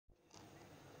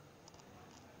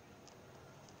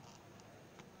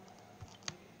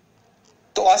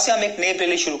आज से हम एक नए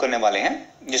प्लेलिस्ट शुरू करने वाले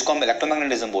हैं जिसको हम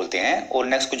इलेक्ट्रोमैग्नेटिज्म बोलते हैं और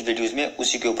नेक्स्ट कुछ वीडियोस में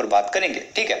उसी के ऊपर बात करेंगे।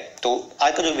 ठीक है, तो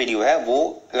आज का जो वीडियो है वो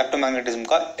इलेक्ट्रोमैग्नेटिज्म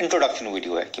का इंट्रोडक्शन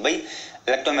वीडियो है कि भाई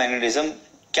इलेक्ट्रोमैग्नेटिज्म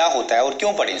क्या होता है और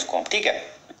क्यों पढ़ें इसको हम। ठीक है,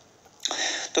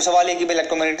 तो सवाल है कि भाई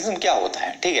इलेक्ट्रोमैग्नेटिज्म क्या होता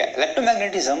है। ठीक है,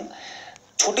 इलेक्ट्रोमैग्नेटिज्म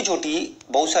छोटी छोटी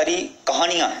बहुत सारी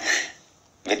कहानियां हैं,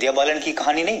 विद्या बालन की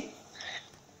कहानी नहीं,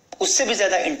 उससे भी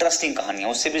ज्यादा इंटरेस्टिंग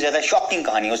कहानियां, उससे भी ज्यादा शॉकिंग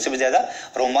कहानियां, उससे भी ज्यादा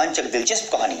रोमांचक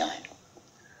दिलचस्प कहानियां हैं।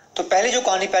 तो पहले जो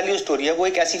कहानी, पहली स्टोरी है वो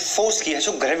एक ऐसी फोर्स की है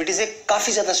जो ग्रेविटी से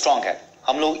काफी ज्यादा स्ट्रांग है।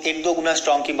 हम लोग 1-2 गुना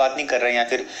स्ट्रांग की बात नहीं कर रहे हैं, या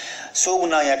फिर 100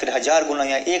 गुना या फिर 1000 गुना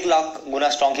या 1 लाख गुना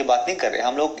स्ट्रांग की बात नहीं कर रहे हैं।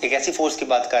 हम लोग एक ऐसी फोर्स की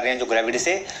बात कर रहे हैं जो ग्रेविटी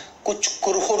से कुछ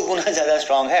करोड़ गुना ज्यादा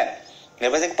स्ट्रांग है।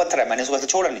 मेरे पास एक पत्थर है, मैंने उसको ऐसे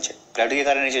छोड़ा नीचे, ग्रेविटी के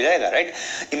कारण नीचे जाएगा, राइट।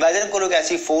 इमेजिन करो एक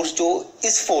ऐसी फोर्स जो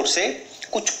इस फोर्स से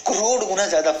कुछ करोड़ गुना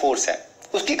ज्यादा फोर्स है,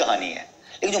 उसकी कहानी है।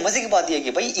 लेकिन जो मजे की बात यह है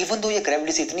कि भाई इवन दो ये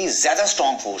ग्रेविटी से इतनी ज्यादा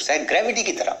स्ट्रांग फोर्स है, ग्रेविटी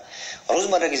की तरह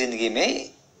रोजमर्रा की जिंदगी में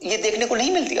ये देखने को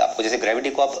नहीं मिलती आपको। जैसे ग्रेविटी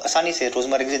को आप आसानी से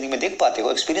रोजमर्रा की जिंदगी में देख पाते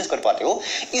हो, एक्सपीरियंस कर पाते हो,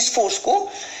 इस फोर्स को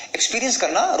एक्सपीरियंस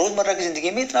करना रोजमर्रा की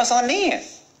जिंदगी में इतना आसान नहीं है।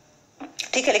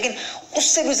 ठीक है, लेकिन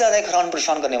उससे भी ज्यादा एक हैरान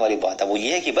परेशान करने वाली बात है वो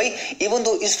ये है कि भाई इवन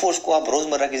दो इस फोर्स को आप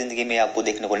रोजमर्रा की जिंदगी में आपको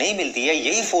देखने को नहीं मिलती है,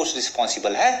 यही फोर्स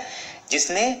रिस्पॉन्सिबल है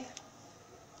जिसने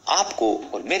आपको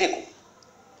और मेरे को,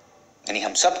 यानी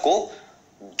हम सबको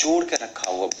जोड़ के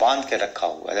रखा हुआ, बांध के रखा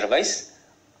हुआ। अदरवाइज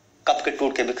कब के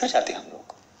टूट के बिखर जाते हम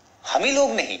लोग। हम ही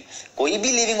लोग नहीं, कोई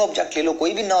भी लिविंग ऑब्जेक्ट ले लो,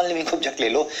 कोई भी नॉन लिविंग ऑब्जेक्ट ले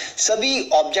लो, सभी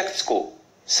ऑब्जेक्ट्स को,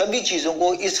 सभी चीजों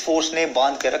को इस फोर्स ने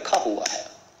बांध के रखा हुआ है।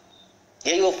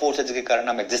 यही वो फोर्स है जिसके कारण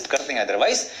हम एग्जिस्ट करते हैं,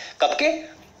 अदरवाइज कब के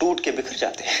टूट के बिखर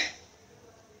जाते हैं।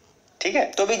 ठीक है,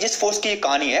 तो भाई जिस फोर्स की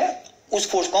कहानी है उस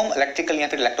फोर्स को हम इलेक्ट्रिकल या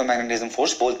फिर इलेक्ट्रोमैग्नेटिज्म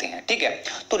फोर्स बोलते हैं। ठीक है,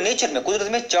 तो नेचर में,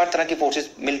 कुदरत में 4 तरह की फोर्सेस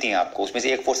मिलती हैं आपको। उसमें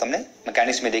से एक फोर्स हमने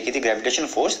मैकेनिक्स में देखी थी, ग्रेविटेशन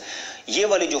फोर्स। ये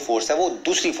वाली जो फोर्स है वो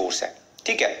दूसरी फोर्स है।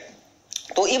 ठीक है,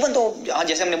 तो इवन तो हाँ,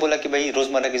 जैसे हमने बोला कि भाई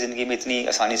रोजमर्रा की जिंदगी में इतनी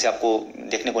आसानी से आपको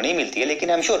देखने को नहीं मिलती है, लेकिन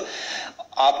आई एम श्योर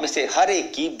आप में से हर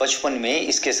एक की बचपन में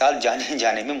इसके साथ जाने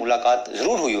जाने में मुलाकात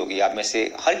जरूर हुई होगी। आप में से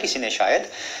हर किसी ने शायद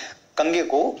कंघे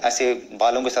को ऐसे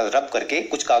बालों के साथ रब करके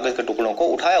कुछ कागज के टुकड़ों को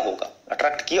उठाया होगा,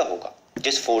 अट्रैक्ट किया होगा।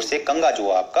 जिस फोर्स से कंघा जो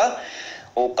आपका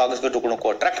वो कागज के टुकड़ों को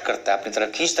अट्रैक्ट करता है, अपनी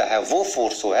तरफ खींचता है, वो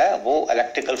फोर्स जो है वो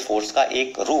इलेक्ट्रिकल फोर्स का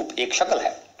एक रूप, एक शक्ल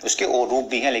है। उसके और रूप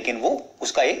भी हैं, लेकिन वो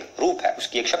उसका एक रूप है,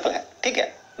 उसकी एक शक्ल है। ठीक है,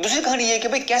 दूसरी कहानी ये है कि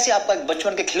भाई कैसे आपका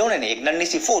बचपन के खिलौने ने, एक नन्ही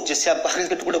सी फोर्स जिससे आप कागज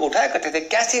के टुकड़े को उठाया करते थे,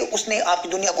 कैसे उसने आपकी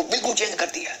दुनिया को बिल्कुल चेंज कर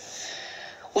दिया।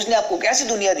 उसने आपको कैसी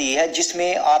दुनिया दी है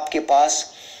जिसमें आपके पास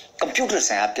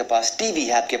कंप्यूटर्स हैं, आपके पास टीवी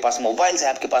है, आपके पास मोबाइल्स है,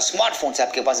 आपके पास स्मार्टफोन्स है,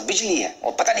 आपके पास बिजली है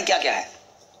और पता नहीं क्या क्या है।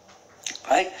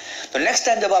 राइट, तो नेक्स्ट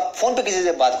टाइम जब आप फोन पे किसी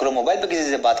से बात करो, मोबाइल पे किसी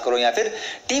से बात करो या फिर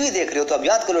टीवी देख रहे हो, तो आप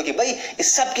याद करो कि भाई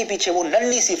इस सब के पीछे वो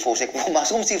नन्ही सी फोर्स, एक वो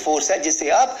मासूम सी फोर्स है जिससे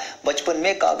आप बचपन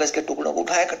में कागज के टुकड़ों को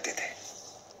उठाया करते थे।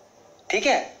 ठीक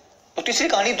है, तो तीसरी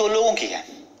कहानी 2 लोगों की है,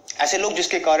 ऐसे लोग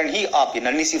जिसके कारण ही आप, ये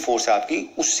नन्ही सी फोर्स है आपकी,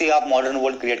 उससे आप मॉडर्न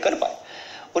वर्ल्ड क्रिएट कर पाए।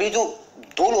 और ये जो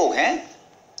 2 लोग हैं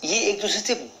ये एक दूसरे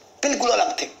से बिल्कुल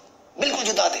अलग थे, बिल्कुल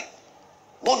जुदा थे,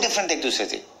 बहुत डिफरेंट थे एक दूसरे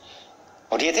से।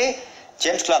 और ये थे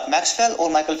जेम्स क्लर्क मैक्सवेल और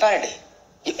माइकल फैराडे।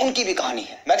 ये उनकी भी कहानी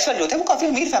है। मैक्सवेल जो थे वो काफी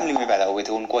अमीर फैमिली में पैदा हुए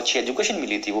थे, उनको अच्छी एजुकेशन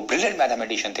मिली थी, वो ब्रिलियंट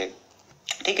मैथमेटिशियन थे।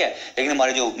 ठीक है, लेकिन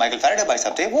हमारे जो माइकल फैराडे भाई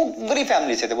साहब थे वो गरीब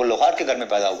फैमिली से थे, वो लोहार के घर में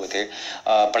पैदा हुए थे।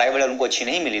 पढ़ाई वगैरह उनको अच्छी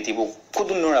नहीं मिली थी, वो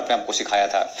खुद उन्होंने अपने आप को सिखाया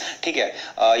था। ठीक है,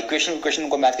 इक्वेशन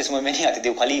उनको मैथ के समय में नहीं आती थी,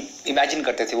 वो खाली इमेजिन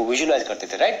करते थे, वो विजुअलाइज करते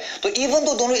थे। राइट, तो इवन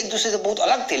तो दोनों एक दूसरे से बहुत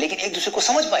अलग थे, लेकिन एक दूसरे को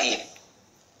समझ पाई है।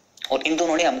 और इन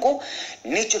दोनों ने हमको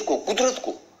नेचर को, कुदरत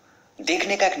को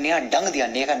देखने का एक नया ढंग दिया,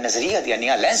 नया नजरिया दिया,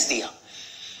 नया लेंस दिया,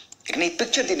 एक नई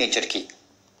पिक्चर दी नेचर की,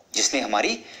 जिसने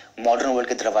हमारी मॉडर्न वर्ल्ड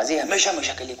के दरवाजे हमेशा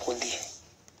हमेशा के लिए खोल दिए।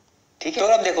 ठीक है, तो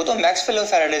आप देखो तो मैक्सवेल और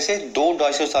फैराडे से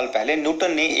 200-250 साल पहले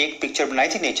न्यूटन ने एक पिक्चर बनाई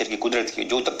थी नेचर की, कुदरत की,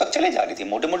 जो तब तक चले जा रही थी।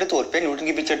 मोटे मोटे तौर पे न्यूटन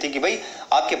की पिक्चर थी कि भाई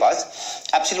आपके पास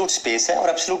एब्सोल्यूट स्पेस है और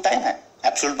एब्सोल्यूट टाइम है।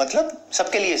 एब्सोल्यूट मतलब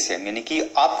सबके लिए सेम, यानी कि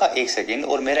आपका 1 सेकंड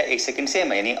और मेरा 1 सेकंड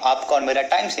सेम है, यानी आपका और मेरा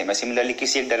टाइम सेम है। सिमिलरली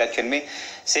किसी एक डायरेक्शन में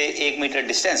से 1 मीटर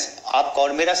डिस्टेंस आपका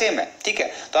और मेरा सेम है। ठीक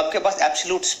है, तो आपके पास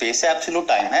एब्सोल्यूट स्पेस है, एब्सोल्यूट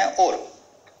टाइम है, और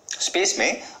स्पेस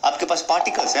में आपके पास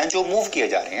पार्टिकल्स हैं जो मूव किए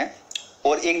जा रहे हैं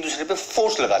और एक दूसरे पे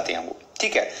फोर्स लगाते हैं वो।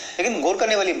 ठीक है, लेकिन गौर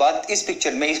करने वाली बात इस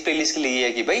पिक्चर में, इस प्लेलिस्ट के लिए ये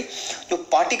है कि भाई जो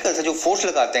पार्टिकल्स है, जो फोर्स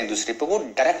लगाते हैं एक दूसरे पे, वो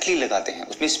डायरेक्टली लगाते हैं,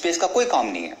 उसमें स्पेस का कोई काम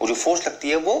नहीं है। और जो फोर्स लगती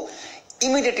है वो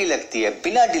इमीडिएटली लगती है,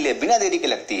 बिना डिले, बिना देरी के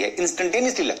लगती है,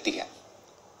 इंस्टेंटेनियसली लगती है।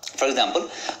 फॉर एग्जाम्पल,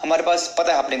 हमारे पास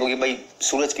पता है आपने को कि भाई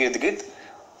सूरज के इर्द गिर्द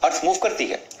अर्थ मूव करती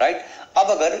है। राइट, अब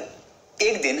अगर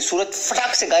एक दिन सूरज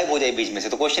फटाक से गायब हो जाए बीच में से,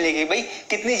 तो क्वेश्चन ये कि भाई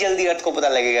कितनी जल्दी अर्थ को पता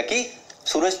लगेगा कि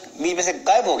सूरज बीच में से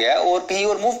गायब हो गया और कहीं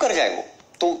और मूव कर जाए वो।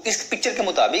 तो इस पिक्चर के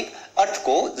मुताबिक अर्थ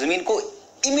को, जमीन को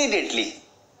इमीडिएटली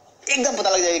एकदम पता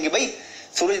लग जाएगा कि भाई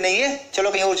सूरज नहीं है,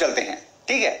 चलो कहीं और चलते हैं,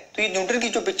 ठीक है। तो ये न्यूटन की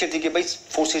जो पिक्चर थी कि भाई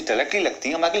फोर्सेस डायरेक्टली लगती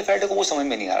हैं, माइकल फैराडे को वो समझ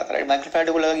में नहीं आ रहा था, राइट। माइकल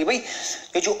फैराडे को लगा कि भाई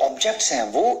ये जो ऑब्जेक्ट्स हैं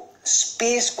वो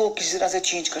स्पेस को किसी तरह से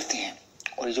चेंज करते हैं,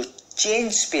 और ये जो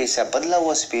चेंज स्पेस है, बदला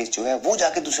हुआ स्पेस जो है, वो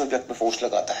जाके दूसरे ऑब्जेक्ट पे फोर्स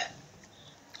लगाता है,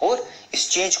 और इस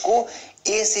चेंज को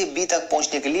ए से बी तक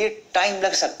पहुंचने के लिए टाइम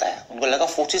लग सकता है। उनको लगा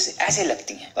फोर्सेस ऐसे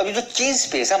लगती हैं। अब ये जो चेंज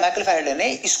स्पेस है, माइकल फैराडे ने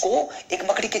इसको एक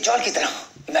मकड़ी के जाल की तरह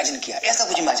इमेजिन किया, ऐसा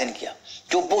कुछ इमेजिन किया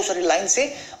जो बहुत सारी लाइन से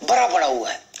भरा पड़ा हुआ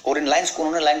है, और इन लाइंस को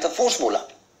उन्होंने लाइन ऑफ फोर्स बोला।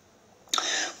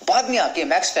 बाद में आके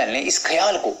मैक्स फेराडे ने इस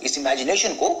ख्याल को, इस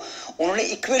इमेजिनेशन को उन्होंने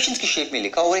इक्वेशंस की शेप में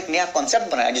लिखा और एक नया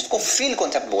कॉन्सेप्ट बनाया जिसको फील्ड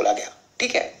कॉन्सेप्ट बोला गया,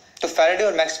 ठीक है। तो फैराडे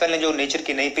और मैक्स फेराडे ने जो नेचर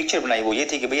की नई पिक्चर बनाई वो ये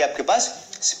थी कि भाई आपके पास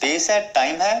स्पेस है,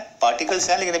 टाइम है, पार्टिकल्स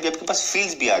है, लेकिन अभी आपके पास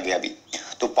फील्ड्स भी आ गया अभी।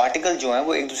 तो पार्टिकल जो है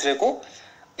वो एक दूसरे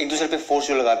पे फोर्स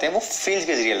जो लगाते हैं वो फील्ड्स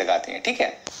के जरिए लगाते हैं, ठीक है।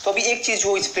 तो अभी एक चीज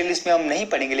जो इस प्लेलिस्ट में हम नहीं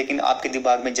पढ़ेंगे, लेकिन आपके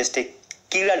दिमाग में जस्ट एक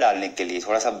कीड़ा डालने के लिए,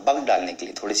 थोड़ा सा बग डालने के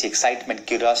लिए, थोड़ी सी एक्साइटमेंट,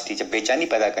 क्यूरियोसिटी, जब बेचैनी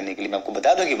पैदा करने के लिए मैं आपको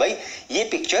बता दूं कि भाई ये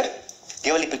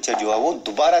वाली पिक्चर जो है वो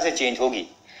दोबारा से चेंज होगी।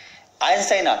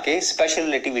 आइंस्टाइन आके स्पेशल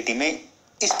रिलेटिविटी में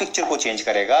इस पिक्चर को चेंज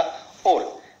करेगा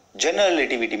और जनरल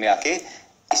रिलेटिविटी में आके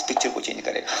इस पिक्चर को चेंज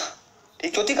करेगा।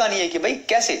 ठीक, चौथी कहानी है कि भाई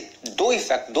कैसे दो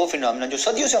इफेक्ट, दो फिनोमेना जो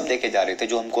सदियों से हम देखे जा रहे थे,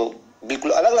 जो हमको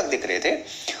बिल्कुल अलग अलग दिख रहे थे,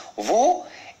 वो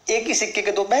एक ही सिक्के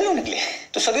के दो पहलू निकले।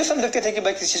 तो सदियों से हम देखते थे कि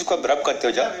भाई किसी चीज को आप रब करते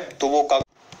हो जब तो वो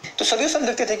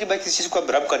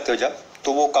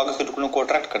कागज के टुकड़ों को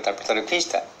अट्रैक्ट करता है, तरफ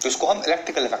खींचता है। तो इसको हम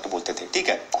इलेक्ट्रिकल इफेक्ट बोलते थे, ठीक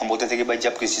है। हम बोलते थे कि भाई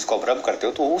जब किसी चीज को आप रब करते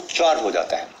हो तो वो चार्ज हो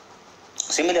जाता है।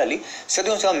 सिमिलरली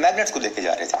सदियों से हम मैग्नेट्स को देखे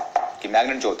जा रहे थे कि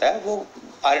मैग्नेट जो होता है वो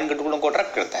आयरन के टुकड़ों को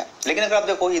अट्रैक्ट करता है। लेकिन अगर आप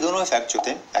देखो ये दोनों इफेक्ट जो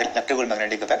थे, इलेक्ट्रिक और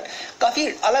मैग्नेटिक इफेक्ट, काफी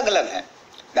अलग अलग हैं।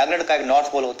 मैग्नेट का एक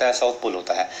नॉर्थ पोल होता है, साउथ पोल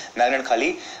होता है। मैग्नेट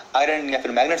खाली आयरन या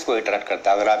फिर मैग्नेट्स को अट्रैक्ट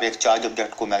करता है। अगर आप एक चार्ज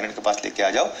ऑब्जेक्ट को मैग्नेट के पास लेके आ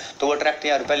जाओ तो वो अट्रैक्ट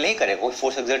या रिपेल नहीं करेगा, कोई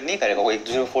फोर्स एक्सर्ट नहीं करेगा, वो एक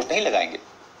दूसरे को फोर्स नहीं लगाएंगे,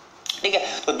 ठीक है।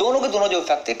 तो दोनों के दोनों जो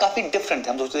इफेक्ट थे काफी डिफरेंट थे।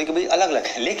 हम सोचते थे कि भाई अलग अलग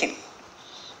है, लेकिन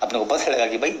अपने को पता लगा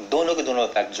कि भाई दोनों के दोनों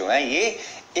इफेक्ट जो हैं ये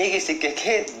एक ही सिक्के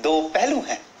के दो पहलू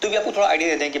हैं। तो भी आपको थोड़ा आइडिया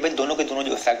देते हैं कि भाई दोनों के दोनों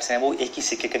जो इफेक्ट्स हैं वो एक ही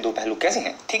सिक्के के दो पहलू कैसे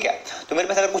हैं, ठीक है। तो मेरे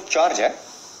पास अगर कुछ चार्ज है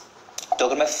तो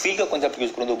अगर मैं फील्ड का कॉन्सेप्ट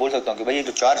यूज करूं तो बोल सकता हूं कि भाई ये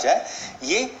जो चार्ज है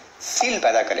ये फील्ड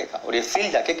पैदा करेगा, और ये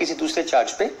फील्ड जाके किसी दूसरे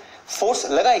चार्ज पे फोर्स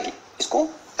लगाएगी। इसको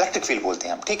इलेक्ट्रिक फील्ड बोलते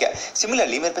हैं हम, ठीक है।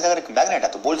 सिमिलरली मेरे पास अगर एक मैग्नेट है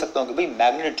तो बोल सकता हूं कि भाई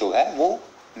मैग्नेट जो है वो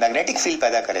मैग्नेटिक फील्ड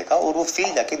पैदा करेगा, और वो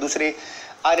फील्ड जाके दूसरे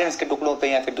आयरन के टुकड़ों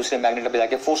पे या फिर दूसरे मैग्नेट पे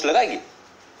जाके फोर्स लगाएगी,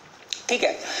 ठीक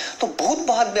है। तो बहुत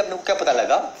बाद में अपने को क्या पता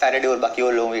लगा फैराडे और बाकी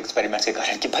और लोगों के एक्सपेरिमेंट्स के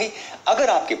कारण कि भाई अगर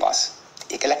आपके पास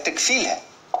एक इलेक्ट्रिक फील्ड है,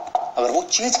 अगर वो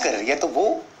चेंज कर रही है तो वो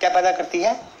क्या पैदा करती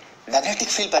है, मैग्नेटिक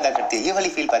फील्ड पैदा करती है, ये वाली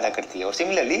फील्ड पैदा करती है। और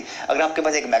सिमिलरली अगर आपके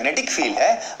पास एक मैग्नेटिक फील्ड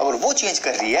है, अगर वो चेंज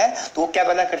कर रही है तो वो क्या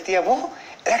पैदा करती है, वो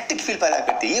इलेक्ट्रिक फील्ड पैदा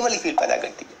करती है, ये वाली फील्ड पैदा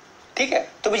करती है, ठीक है।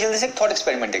 तो भी जल्दी से एक थॉट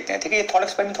एक्सपेरिमेंट देखते हैं, ठीक है। ये थॉट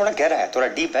एक्सपेरिमेंट थोड़ा गहरा है, थोड़ा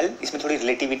डीप है, इसमें थोड़ी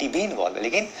रिलेटिविटी भी इन्वॉल्व है,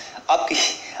 लेकिन आपकी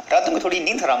रातों में थोड़ी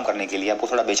नींद हराम करने के लिए, आपको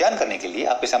थोड़ा बेचैन करने के लिए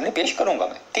आपके सामने पेश करूंगा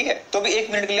मैं, ठीक है। तो भी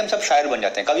 1 मिनट के लिए हम सब शायर बन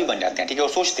जाते हैं, कवि बन जाते हैं, ठीक है, और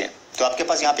सोचते हैं। तो आपके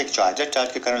पास यहाँ पे एक चार्ज है,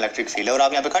 चार्ज के कारण इलेक्ट्रिक फील्ड है, और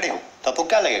आप यहाँ पे खड़े हो तो आपको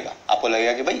क्या लगेगा, आपको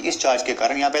लगेगा कि भाई इस चार्ज के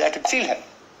कारण यहाँ पे इलेक्ट्रिक फील्ड है,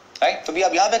 राइट। तो भी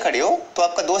आप यहाँ पे खड़े हो तो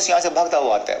आपका दोस्त यहाँ से भागता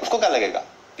हुआ आता है, उसको क्या लगेगा,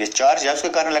 ये चार्ज है उसके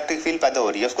कारण इलेक्ट्रिक फील्ड पैदा हो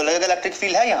रही है, उसको लगेगा इलेक्ट्रिक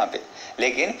फील्ड है यहाँ पे।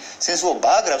 लेकिन सिंस वो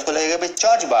भाग रहा है उसको लगेगा भाई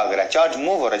चार्ज भाग रहा है, चार्ज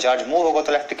मूव हो रहा है, चार्ज मूव होगा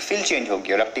तो इलेक्ट्रिक फील्ड चेंज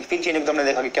होगी, और इलेक्ट्रिक फील्ड चेंज होगी तो हमने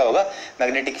देखा कि क्या होगा,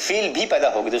 मैग्नेटिक फील्ड भी पैदा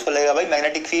होगी, तो उसको लगेगा भाई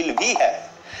मैग्नेटिक फील्ड भी है।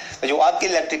 तो जो आपकी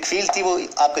इलेक्ट्रिक फील्ड थी वो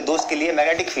आपके दोस्त के लिए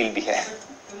मैग्नेटिक फील्ड भी है,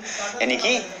 यानी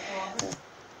कि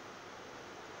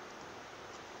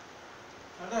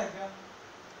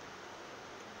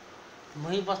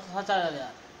वही बस था चार्ज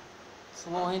यार,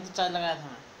 सुबह वहीं तो चार्ज लगाया था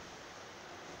मैं,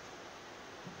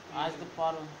 आज तो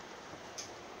पार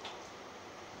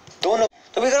दोनों।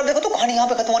 तो अगर आप देखो तो कहानी यहाँ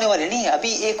पे खत्म होने वाली नहीं है,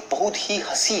 अभी एक बहुत ही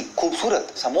हंसी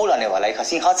खूबसूरत सा मोड़ आने वाला है, एक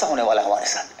हंसी हादसा होने वाला है हमारे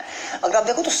साथ। अगर आप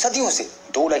देखो तो सदियों से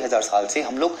 2-2.5 हजार साल से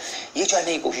हम लोग ये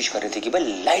जानने की कोशिश कर रहे थे कि भाई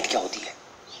लाइट क्या होती है,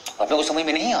 अपने को समझ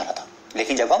में नहीं आ रहा था।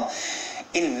 लेकिन जब हम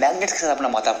इन मैग्नेट्स के साथ अपना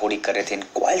माथा फोड़ी कर रहे थे, इन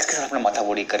कॉइल्स के साथ अपना माथा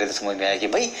फोड़ी कर रहे थे, समझ में आया कि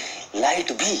भाई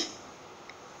लाइट भी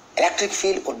इलेक्ट्रिक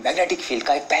फील्ड और मैग्नेटिक फील्ड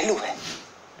का एक पहलू है,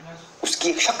 उसकी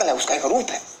एक शक्ल है, उसका एक रूप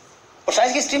है। और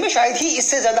साइंस की हिस्ट्री में शायद ही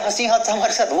इससे ज्यादा हंसी हादसा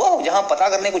हमारे साथ हुआ हो, जहां पता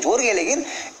करने कुछ और गया लेकिन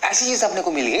ऐसी चीज अपने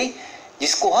को मिल गई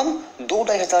जिसको हम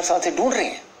 2-2.5 हजार साल से ढूंढ रहे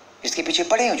हैं, जिसके पीछे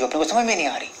पड़े हैं, जो अपने को समझ में नहीं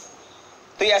आ रही।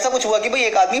 तो ये ऐसा कुछ हुआ कि भाई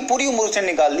एक आदमी पूरी उम्र उसने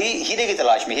निकाल दी हीरे की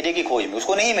तलाश में, हीरे की खोज में,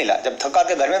 उसको नहीं मिला। जब थका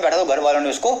के घर में बैठा तो घर वालों ने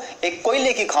उसको एक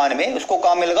कोयले की खान में उसको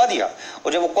काम में लगा दिया,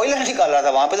 और जब वो कोयला निकाल रहा था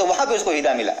वहां पे तो वहां पे उसको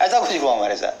हीरा मिला। ऐसा कुछ हुआ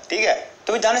हमारे साथ, ठीक है।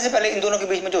 तो जाने से पहले इन दोनों के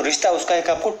बीच में जो रिश्ता है उसका एक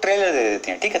आपको ट्रेलर दे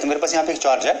देते हैं, ठीक है। तो मेरे पास यहाँ पे एक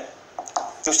चार्ज है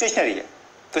जो स्टेशनरी है,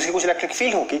 तो इसकी कुछ इलेक्ट्रिक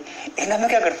फील्ड होगी। लेकिन मैं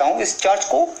क्या करता हूँ, इस चार्ज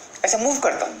को ऐसे मूव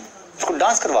करता हूँ, उसको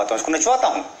डांस करवाता हूँ, उसको नचवाता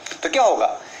हूँ, तो क्या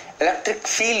होगा, इलेक्ट्रिक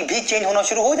फील्ड भी चेंज होना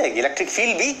शुरू हो जाएगी, इलेक्ट्रिक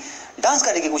फील्ड भी डांस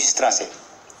करेगी कुछ इस तरह से,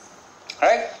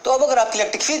 राइट। तो अब अगर आपकी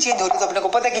इलेक्ट्रिक फील्ड चेंज हो रही है तो अपने को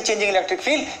पता है कि changing electric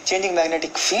field changing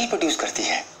magnetic field produce करती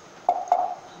है।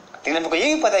 लेकिन हमको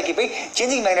ये भी पता है कि भाई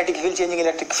changing magnetic field changing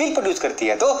electric field produce करती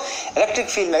है, तो इलेक्ट्रिक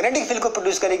फील्ड मैग्नेटिक फील्ड को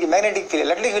प्रोड्यूस करेगी, मैग्नेटिक फील्ड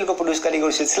इलेक्ट्रिक फील्ड को प्रोड्यूस करेगी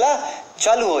और सिलसिला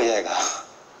चालू हो जाएगा।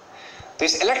 तो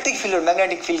इस इलेक्ट्रिक फील्ड और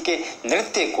मैग्नेटिक फील्ड के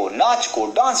नृत्य को, नाच को,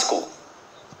 डांस को,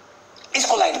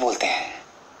 इसको लाइट बोलते हैं।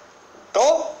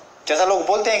 तो जैसा लोग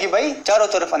बोलते हैं कि भाई चारों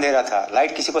तरफ अंधेरा था,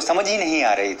 लाइट किसी को समझ ही नहीं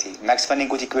आ रही थी, मैक्सवेल ने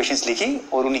कुछ इक्वेशंस लिखी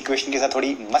और उन इक्वेशन के साथ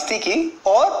थोड़ी मस्ती की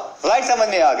और लाइट समझ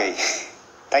में आ गई।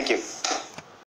 Thank you.